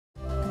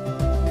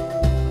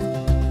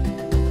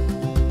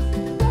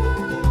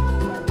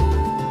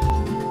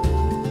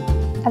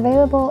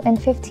available in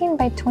 15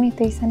 by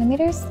 23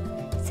 centimeters,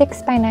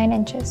 6 by 9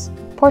 inches,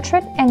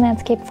 portrait and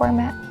landscape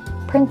format,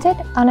 printed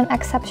on an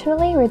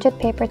exceptionally rigid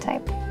paper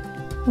type.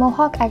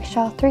 Mohawk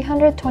Eggshell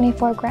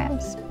 324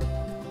 grams.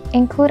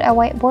 Include a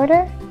white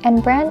border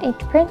and brand each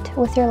print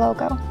with your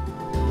logo.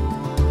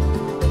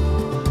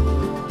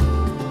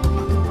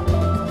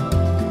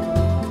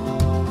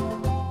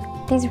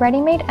 These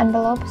ready-made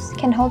envelopes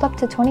can hold up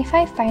to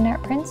 25 fine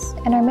art prints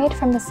and are made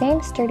from the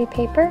same sturdy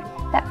paper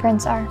that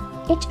prints are.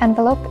 Each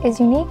envelope is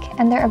unique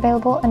and they're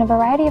available in a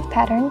variety of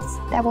patterns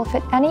that will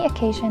fit any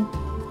occasion.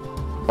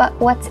 But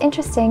what's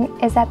interesting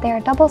is that they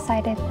are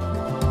double-sided.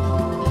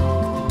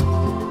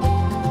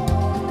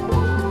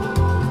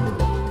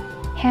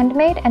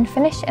 Handmade and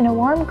finished in a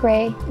warm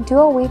gray,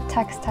 dual weave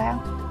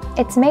textile.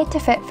 It's made to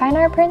fit fine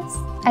art prints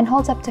and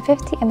holds up to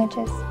 50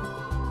 images.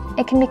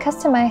 It can be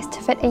customized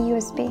to fit a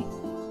USB.